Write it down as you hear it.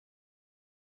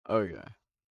Okay.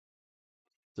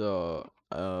 So,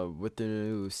 with the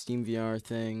new Steamvr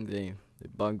thing, they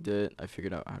bugged it. I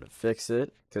figured out how to fix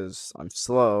it because I'm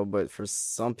slow. But for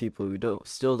some people who don't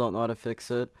know how to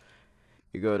fix it,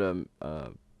 you go to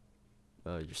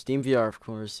your Steamvr, of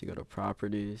course. You go to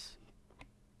properties,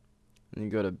 and you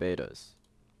go to betas.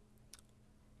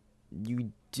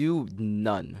 You do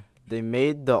none. They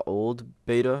made the old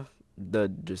beta, the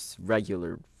just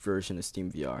regular version of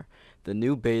SteamVR. The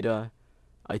new beta,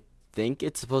 I think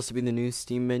it's supposed to be the new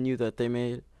Steam menu that they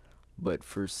made, but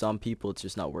for some people it's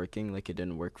just not working. Like it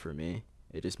didn't work for me.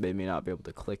 It just made me not be able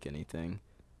to click anything.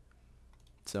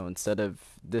 So instead of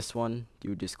this one, you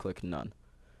would just click none.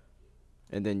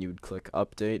 And then you would click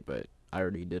update, but I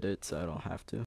already did it, so I don't have to.